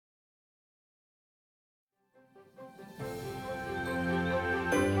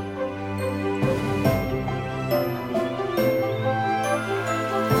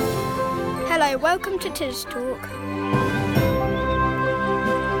Welcome to TisTalk.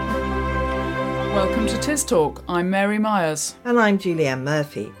 Welcome to TisTalk. I'm Mary Myers. And I'm Julianne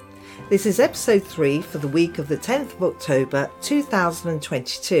Murphy. This is episode 3 for the week of the 10th of October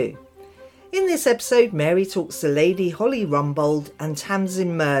 2022. In this episode, Mary talks to Lady Holly Rumbold and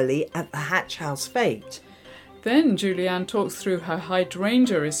Tamsin Murley at the Hatch House fete. Then Julianne talks through her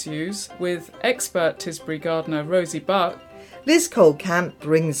hydrangea issues with expert Tisbury gardener Rosie Buck. Liz Coyle Camp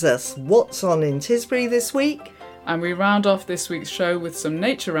brings us what's on in Tisbury this week. And we round off this week's show with some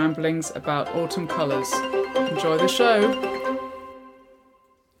nature ramblings about autumn colours. Enjoy the show.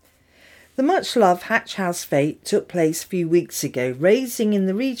 The much-loved Hatch House fete took place a few weeks ago, raising in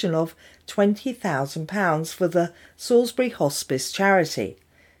the region of £20,000 for the Salisbury Hospice Charity.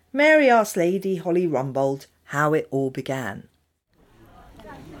 Mary asked Lady Holly Rumbold how it all began.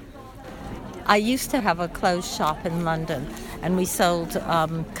 I used to have a clothes shop in London, and we sold sort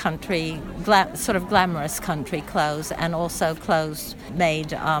of glamorous country clothes, and also clothes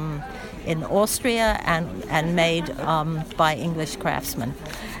made in Austria and made by English craftsmen.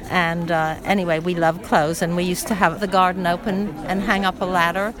 And anyway, we love clothes, and we used to have the garden open and hang up a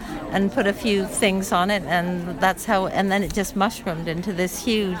ladder and put a few things on it, and that's how. And then it just mushroomed into this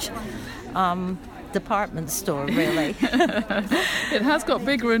huge department store, really. It has got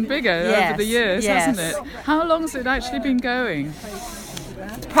bigger and bigger over the years, hasn't it? How long has it actually been going?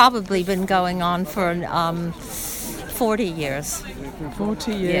 It's probably been going on for 40 years.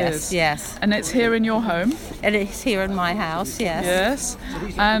 40 years? Yes. And it's here in your home? It is here in my house, yes. Yes.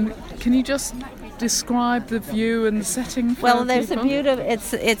 And can you just describe the view and the setting for Well, there's people?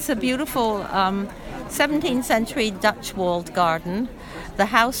 It's a beautiful 17th century Dutch walled garden. The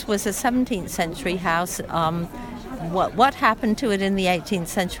house was a 17th century house. What happened to it in the 18th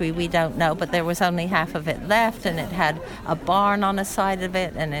century, we don't know, but there was only half of it left, and it had a barn on the side of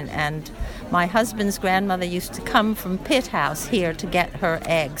it, and my husband's grandmother used to come from Pitt House here to get her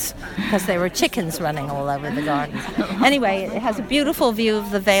eggs, because there were chickens running all over the garden. Anyway, it has a beautiful view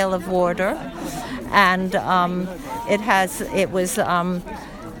of the Vale of Wardour, and it was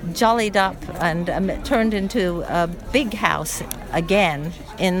jollied up and turned into a big house again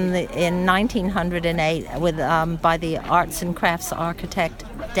in 1908 with by the arts and crafts architect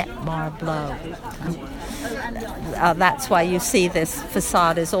Detmar Blow. That's why you see this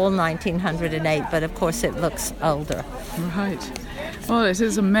facade is all 1908, but of course it looks older. Right. Well, it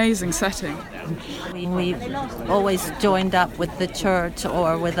is an amazing setting. We always joined up with the church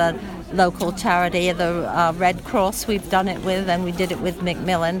or with a local charity, the Red Cross we've done it with, and we did it with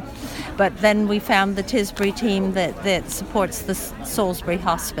Macmillan. But then we found the Tisbury team that supports the Salisbury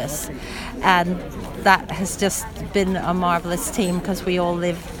Hospice, and that has just been a marvellous team because we all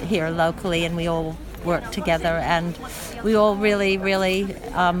live here locally and we all work together, and we all really, really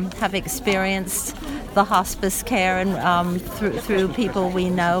have experienced the hospice care and through people we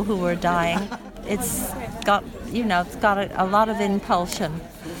know who are dying. It's got a lot of impulsion.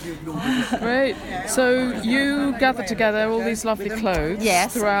 Great. So you gather together all these lovely clothes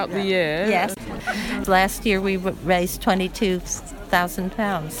throughout the year. Yes. Last year we raised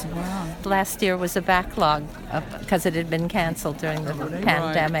 £22,000. Wow. Last year was a backlog because it had been cancelled during the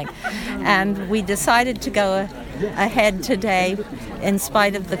pandemic. And we decided to go ahead today in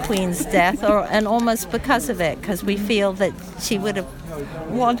spite of the Queen's death, and almost because of it, because we feel that she would have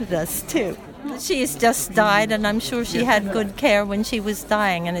wanted us to. She has just died, and I'm sure she had good care when she was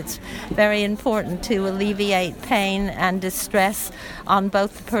dying, and it's very important to alleviate pain and distress on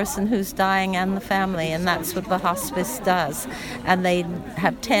both the person who's dying and the family, and that's what the hospice does. And they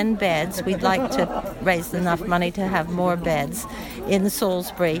have 10 beds. We'd like to raise enough money to have more beds in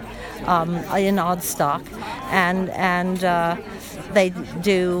Salisbury, in Oddstock, and they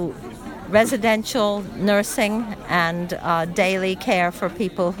do residential nursing and daily care for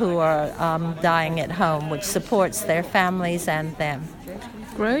people who are dying at home, which supports their families and them.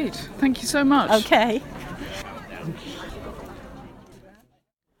 Great. Thank you so much. Okay.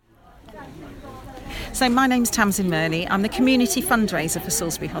 So my name's Tamsin Murley. I'm the community fundraiser for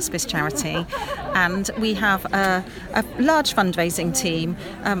Salisbury Hospice Charity, and we have a large fundraising team.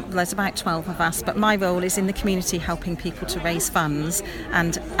 There's about 12 of us, but my role is in the community helping people to raise funds,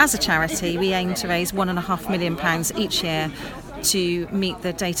 and as a charity we aim to raise £1.5 million each year to meet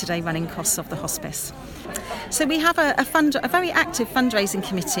the day-to-day running costs of the hospice. So we have a very active fundraising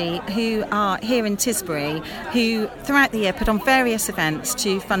committee who are here in Tisbury, who throughout the year put on various events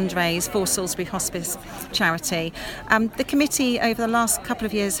to fundraise for Salisbury Hospice Charity. The committee over the last couple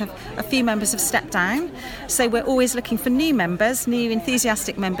of years, a few members have stepped down, so we're always looking for new members, new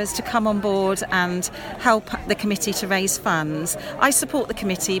enthusiastic members to come on board and help the committee to raise funds. I support the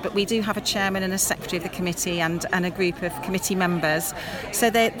committee, but we do have a chairman and a secretary of the committee and a group of committee members. So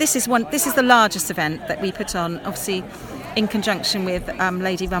this is the largest event that we put on, obviously in conjunction with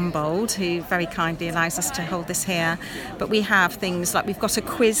Lady Rumbold, who very kindly allows us to hold this here. But we have things like, we've got a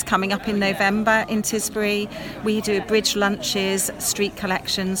quiz coming up in November in Tisbury. We do bridge lunches, street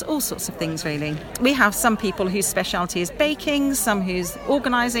collections, all sorts of things really. We have some people whose speciality is baking, some who's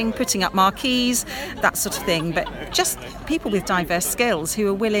organising, putting up marquees, that sort of thing. But just people with diverse skills who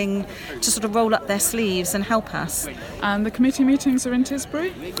are willing to sort of roll up their sleeves and help us. And the committee meetings are in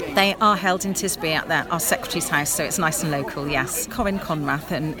Tisbury? They are held in Tisbury at our secretary's house, so it's nice and local, yes. Corinne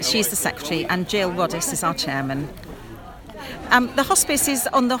Conrath, and she's the secretary, and Jill Roddis is our chairman. The hospice is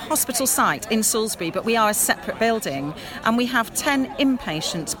on the hospital site in Salisbury, but we are a separate building, and we have 10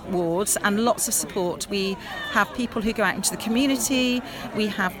 inpatient wards and lots of support. We have people who go out into the community, we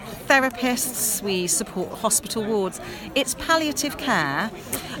have therapists, we support hospital wards. It's palliative care.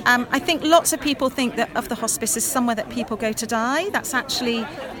 I think lots of people think that of the hospice as somewhere that people go to die. That's actually,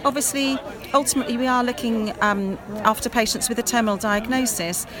 obviously, ultimately we are looking after patients with a terminal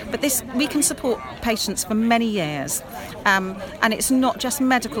diagnosis, but we can support patients for many years. And it's not just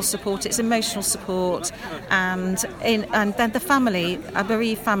medical support, it's emotional support, and then the family, a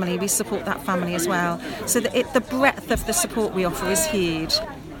bereaved family, we support that family as well. So the breadth of the support we offer is huge.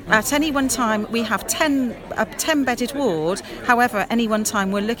 At any one time, we have a 10-bedded ward. However, at any one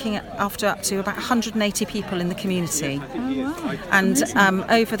time, we're looking after up to about 180 people in the community. Oh, wow. And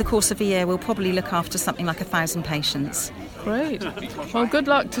over the course of a year, we'll probably look after something like 1,000 patients. Great. Well, good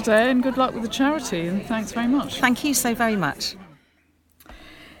luck today and good luck with the charity, and thanks very much. Thank you so very much.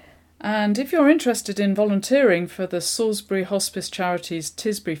 And if you're interested in volunteering for the Salisbury Hospice Charity's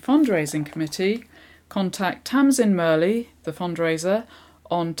Tisbury Fundraising Committee, contact Tamsin Murley, the fundraiser,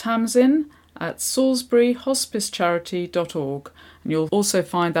 on tamsin@salisburyhospicecharity.org, and you'll also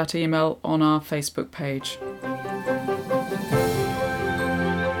find that email on our Facebook page.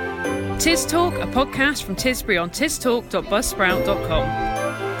 TisTalk, a podcast from Tisbury on tistalk.buzzsprout.com.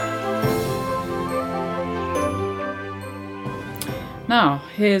 Now,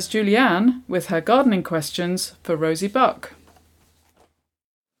 here's Julianne with her gardening questions for Rosie Buck.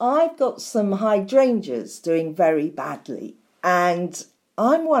 I've got some hydrangeas doing very badly, and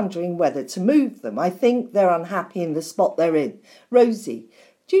I'm wondering whether to move them. I think they're unhappy in the spot they're in. Rosie,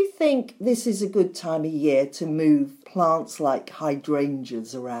 do you think this is a good time of year to move plants like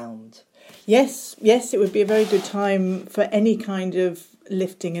hydrangeas around? Yes, it would be a very good time for any kind of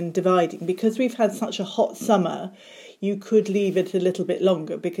lifting and dividing. Because we've had such a hot summer, you could leave it a little bit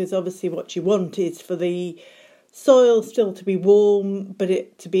longer, because obviously what you want is for the soil still to be warm, but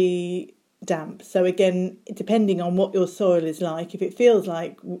it to be damp. So again, depending on what your soil is like, if it feels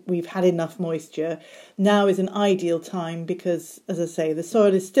like we've had enough moisture, now is an ideal time, because, as I say, the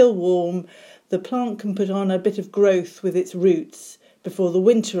soil is still warm, the plant can put on a bit of growth with its roots before the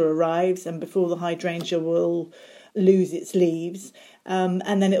winter arrives and before the hydrangea will lose its leaves, and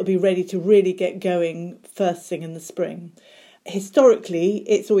then it'll be ready to really get going first thing in the spring. Historically,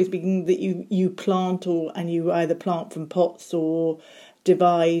 it's always been that you plant and you either plant from pots or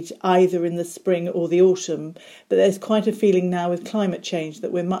divide either in the spring or the autumn, but there's quite a feeling now with climate change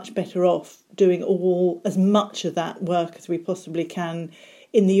that we're much better off doing as much of that work as we possibly can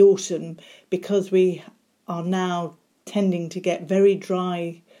in the autumn, because we are now tending to get very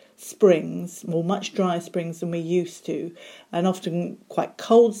dry springs, or much drier springs than we used to, and often quite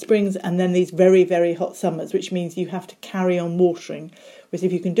cold springs, and then these very, very hot summers, which means you have to carry on watering. Whereas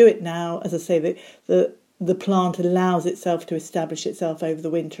if you can do it now, as I say, the plant allows itself to establish itself over the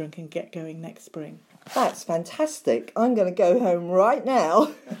winter and can get going next spring. That's fantastic. I'm going to go home right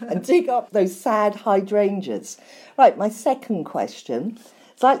now and dig up those sad hydrangeas. Right, my second question,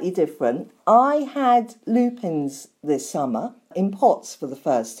 slightly different. I had lupins this summer in pots for the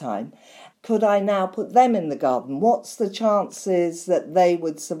first time. Could I now put them in the garden? What's the chances that they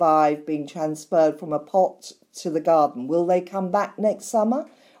would survive being transferred from a pot to the garden? Will they come back next summer?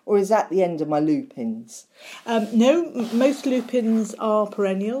 Or is that the end of my lupins? No, most lupins are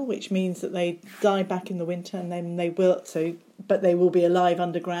perennial, which means that they die back in the winter and then they wilt. So but they will be alive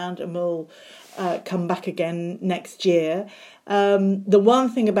underground and will come back again next year. The one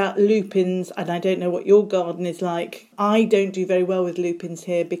thing about lupins, and I don't know what your garden is like, I don't do very well with lupins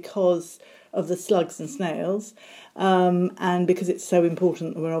here because of the slugs and snails, and because it's so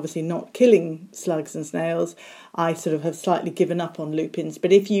important that we're obviously not killing slugs and snails, I sort of have slightly given up on lupins.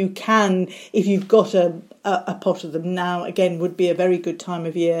 But if you've got a pot of them, now again would be a very good time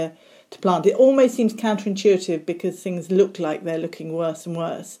of year to plant. It almost seems counterintuitive because things look like they're looking worse and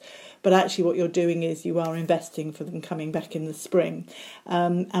worse. But actually what you're doing is you are investing for them coming back in the spring.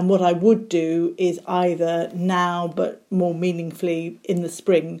 And what I would do is either now, but more meaningfully in the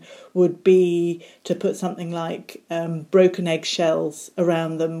spring, would be to put something like broken egg shells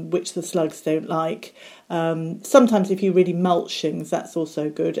around them, which the slugs don't like. Sometimes if you really mulch things, that's also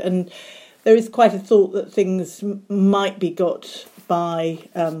good. And there is quite a thought that things might be got by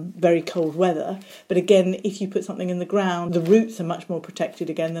very cold weather. But again, if you put something in the ground, the roots are much more protected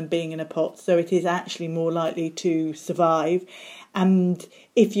again than being in a pot. So it is actually more likely to survive. And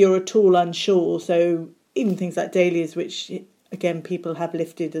if you're at all unsure, so even things like dahlias, which again people have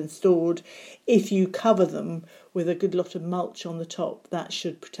lifted and stored, if you cover them with a good lot of mulch on the top, that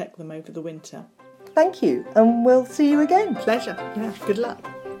should protect them over the winter. Thank you, and we'll see you again. Pleasure. Yeah, good luck.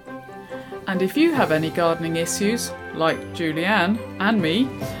 And if you have any gardening issues, like Julianne and me,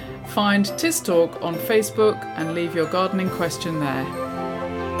 find TisTalk on Facebook and leave your gardening question there.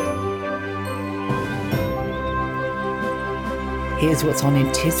 Here's what's on in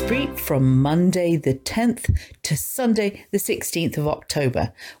Tisbury from Monday the 10th to Sunday the 16th of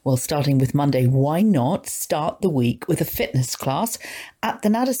October. Well, starting with Monday, why not start the week with a fitness class at the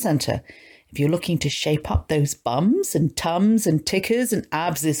Nadder Centre? If you're looking to shape up those bums and tums and tickers and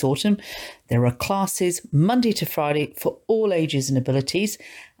abs this autumn, there are classes Monday to Friday for all ages and abilities,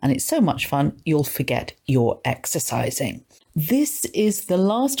 and it's so much fun you'll forget you're exercising. This is the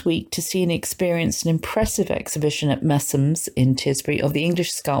last week to see and experience an impressive exhibition at Messham's in Tisbury of the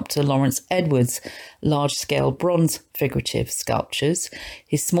English sculptor Lawrence Edwards' large-scale bronze figurative sculptures,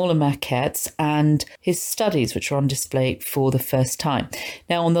 his smaller maquettes and his studies, which are on display for the first time.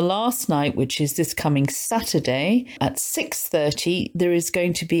 Now, on the last night, which is this coming Saturday at 6:30, there is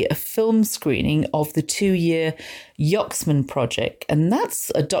going to be a film screening of the 2-year Yoxman project, and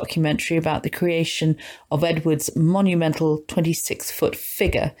that's a documentary about the creation of Edwards' monumental 26-foot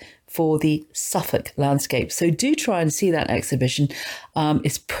figure for the Suffolk landscape. So do try and see that exhibition.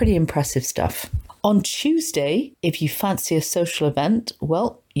 It's pretty impressive stuff. On Tuesday, if you fancy a social event,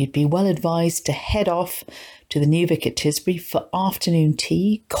 well, you'd be well advised to head off to the New Vic at Tisbury for afternoon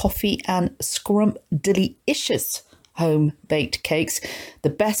tea, coffee and scrumptious home-baked cakes, the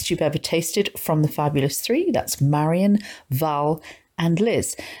best you've ever tasted from the fabulous three. That's Marion, Val and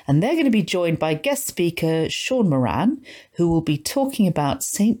Liz. And they're going to be joined by guest speaker Sean Moran, who will be talking about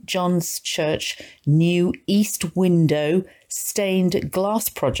St. John's Church new East Window stained glass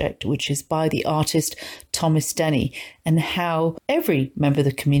project, which is by the artist Thomas Denny, and how every member of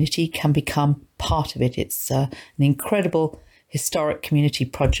the community can become part of it. It's an incredible historic community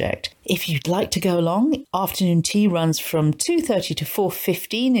project. If you'd like to go along, afternoon tea runs from 2:30 to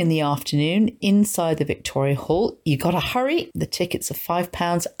 4:15 in the afternoon inside the Victoria Hall. You got to hurry. The tickets are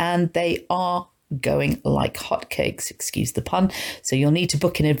 £5 and they are going like hotcakes, excuse the pun. So you'll need to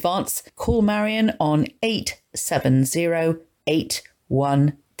book in advance. Call Marion on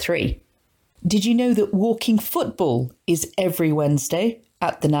 870-813. Did you know that walking football is every Wednesday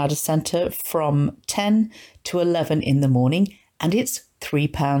at the Nadder Centre from 10 to 11 in the morning? And it's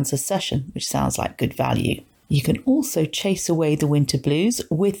 £3 a session, which sounds like good value. You can also chase away the winter blues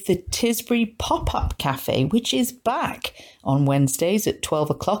with the Tisbury Pop-Up Cafe, which is back on Wednesdays at 12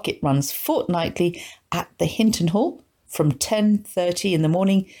 o'clock. It runs fortnightly at the Hinton Hall from 10:30 in the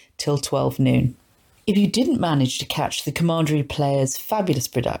morning till 12 noon. If you didn't manage to catch the Commandery Players' fabulous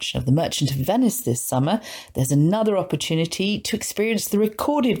production of The Merchant of Venice this summer, there's another opportunity to experience the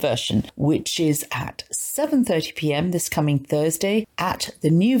recorded version, which is at 7:30 p.m. this coming Thursday at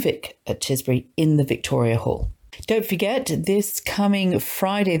the New Vic at Tisbury in the Victoria Hall. Don't forget, this coming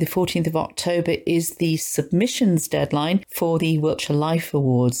Friday, the 14th of October, is the submissions deadline for the Wiltshire Life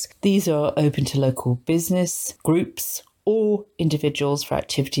Awards. These are open to local business, groups, or individuals for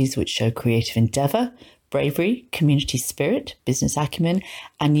activities which show creative endeavour, bravery, community spirit, business acumen,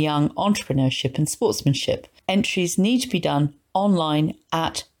 and young entrepreneurship and sportsmanship. Entries need to be done online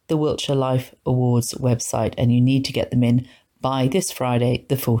at the Wiltshire Life Awards website, and you need to get them in by this Friday,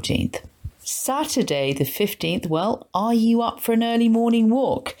 the 14th. Saturday, the 15th, well, are you up for an early morning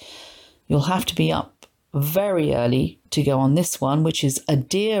walk? You'll have to be up very early to go on this one, which is a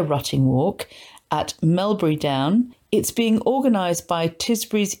deer rutting walk at Melbury Down It's being organised by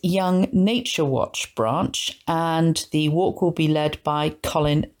Tisbury's Young Nature Watch branch, and the walk will be led by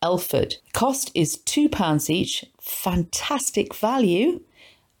Colin Elford. Cost is £2 each, fantastic value,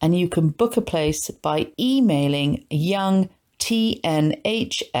 and you can book a place by emailing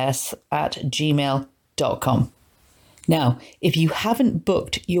youngtnhs@gmail.com. Now, if you haven't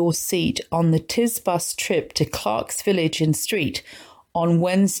booked your seat on the TisBus trip to Clark's Village in Street on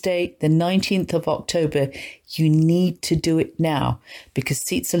Wednesday, the 19th of October, you need to do it now because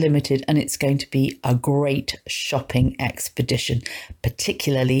seats are limited and it's going to be a great shopping expedition,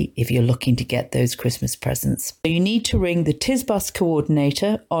 particularly if you're looking to get those Christmas presents. So you need to ring the TisBus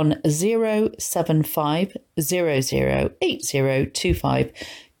coordinator on 075 00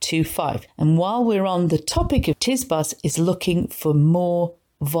 802525. And while we're on the topic of TisBus is looking for more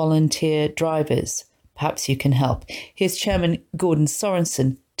volunteer drivers. Perhaps you can help. Here's Chairman Gordon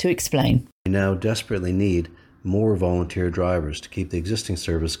Sorensen to explain. We now desperately need more volunteer drivers to keep the existing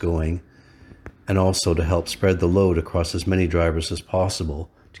service going and also to help spread the load across as many drivers as possible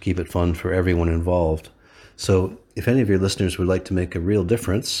to keep it fun for everyone involved. So if any of your listeners would like to make a real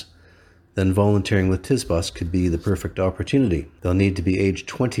difference, then volunteering with TisBus could be the perfect opportunity. They'll need to be age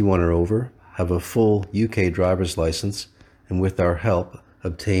 21 or over, have a full UK driver's license, and with our help,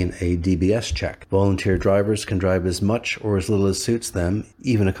 obtain a DBS check. Volunteer drivers can drive as much or as little as suits them.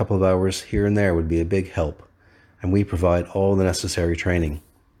 Even a couple of hours here and there would be a big help, and we provide all the necessary training.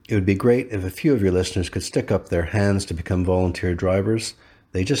 It would be great if a few of your listeners could stick up their hands to become volunteer drivers.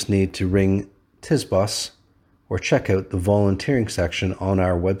 They just need to ring TisBus or check out the volunteering section on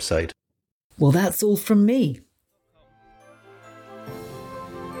our website. Well, that's all from me.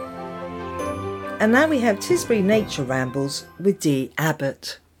 And now we have Tisbury Nature Rambles with Dee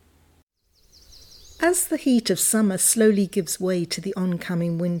Abbott. As the heat of summer slowly gives way to the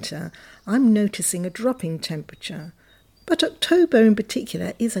oncoming winter, I'm noticing a drop in temperature. But October in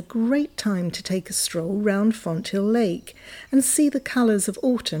particular is a great time to take a stroll round Fonthill Lake and see the colours of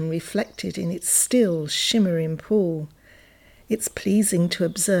autumn reflected in its still, shimmering pool. It's pleasing to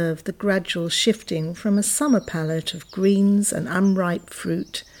observe the gradual shifting from a summer palette of greens and unripe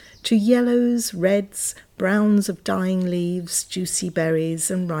fruit to yellows, reds, browns of dying leaves, juicy berries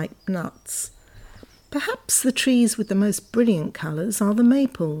and ripe nuts. Perhaps the trees with the most brilliant colours are the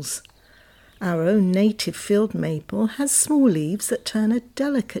maples. Our own native field maple has small leaves that turn a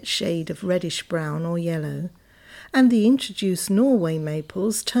delicate shade of reddish-brown or yellow, and the introduced Norway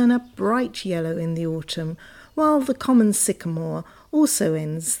maples turn a bright yellow in the autumn, while the common sycamore also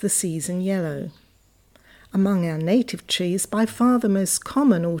ends the season yellow. Among our native trees, by far the most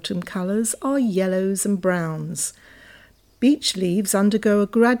common autumn colours are yellows and browns. Beech leaves undergo a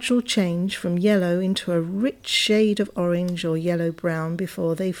gradual change from yellow into a rich shade of orange or yellow-brown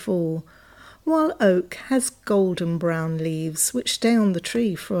before they fall, while oak has golden brown leaves which stay on the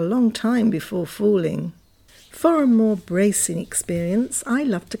tree for a long time before falling. For a more bracing experience, I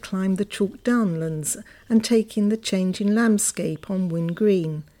love to climb the chalk downlands and take in the changing landscape on Wyn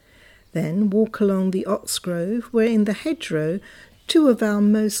Green. Then walk along the Oxgrove, where in the hedgerow two of our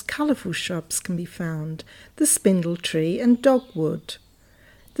most colourful shrubs can be found, the spindle tree and dogwood.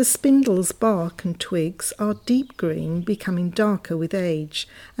 The spindle's bark and twigs are deep green, becoming darker with age,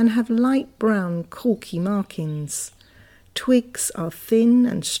 and have light brown corky markings. Twigs are thin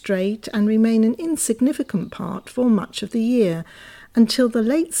and straight and remain an insignificant part for much of the year, until the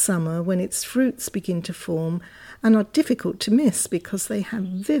late summer when its fruits begin to form and are difficult to miss because they have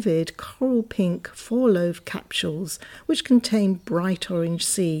vivid coral pink four-lobed capsules which contain bright orange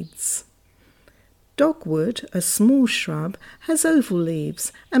seeds. Dogwood, a small shrub, has oval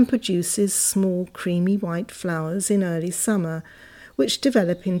leaves and produces small creamy white flowers in early summer, which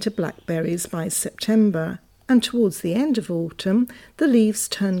develop into blackberries by September, and towards the end of autumn the leaves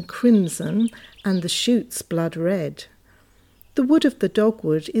turn crimson and the shoots blood red. The wood of the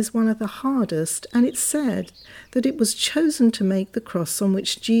dogwood is one of the hardest, and it's said that it was chosen to make the cross on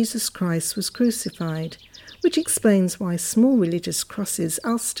which Jesus Christ was crucified, which explains why small religious crosses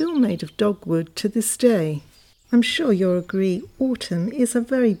are still made of dogwood to this day. I'm sure you'll agree autumn is a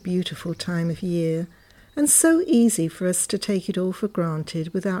very beautiful time of year, and so easy for us to take it all for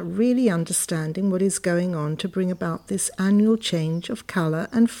granted without really understanding what is going on to bring about this annual change of colour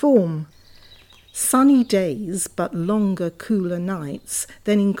and form. Sunny days, but longer, cooler nights,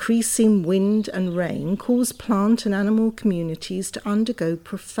 then increasing wind and rain cause plant and animal communities to undergo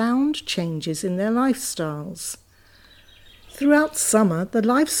profound changes in their lifestyles. Throughout summer, the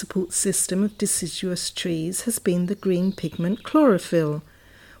life support system of deciduous trees has been the green pigment chlorophyll,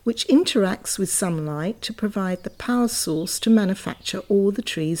 which interacts with sunlight to provide the power source to manufacture all the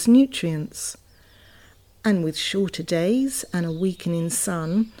tree's nutrients. And with shorter days and a weakening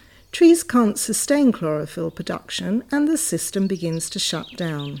sun, trees can't sustain chlorophyll production and the system begins to shut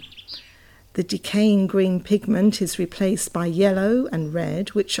down. The decaying green pigment is replaced by yellow and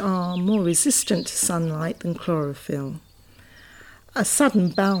red, which are more resistant to sunlight than chlorophyll. A sudden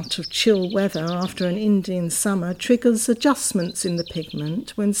bout of chill weather after an Indian summer triggers adjustments in the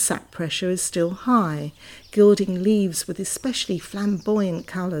pigment when sap pressure is still high, gilding leaves with especially flamboyant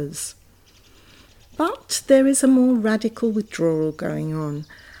colours. But there is a more radical withdrawal going on.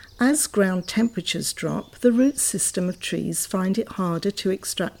 As ground temperatures drop, the root system of trees find it harder to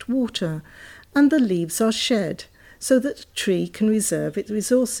extract water, and the leaves are shed so that the tree can reserve its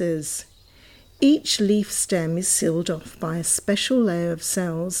resources. Each leaf stem is sealed off by a special layer of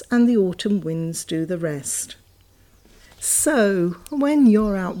cells, and the autumn winds do the rest. So, when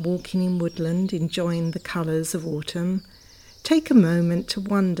you're out walking in woodland enjoying the colours of autumn, take a moment to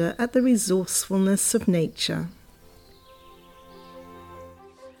wonder at the resourcefulness of nature.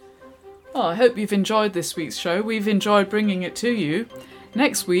 Oh, I hope you've enjoyed this week's show. We've enjoyed bringing it to you.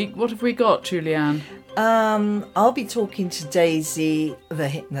 Next week, what have we got, Julianne? I'll be talking to Daisy, the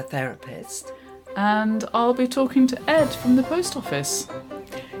hypnotherapist. And I'll be talking to Ed from the post office.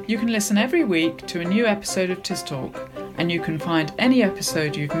 You can listen every week to a new episode of TisTalk, and you can find any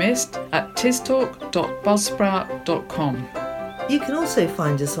episode you've missed at tistalk.buzzsprout.com. You can also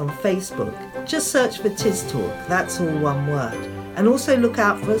find us on Facebook. Just search for TisTalk, that's all one word. And also look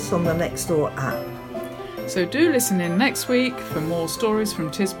out for us on the Nextdoor app. So do listen in next week for more stories from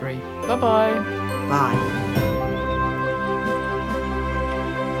Tisbury. Bye-bye. Bye.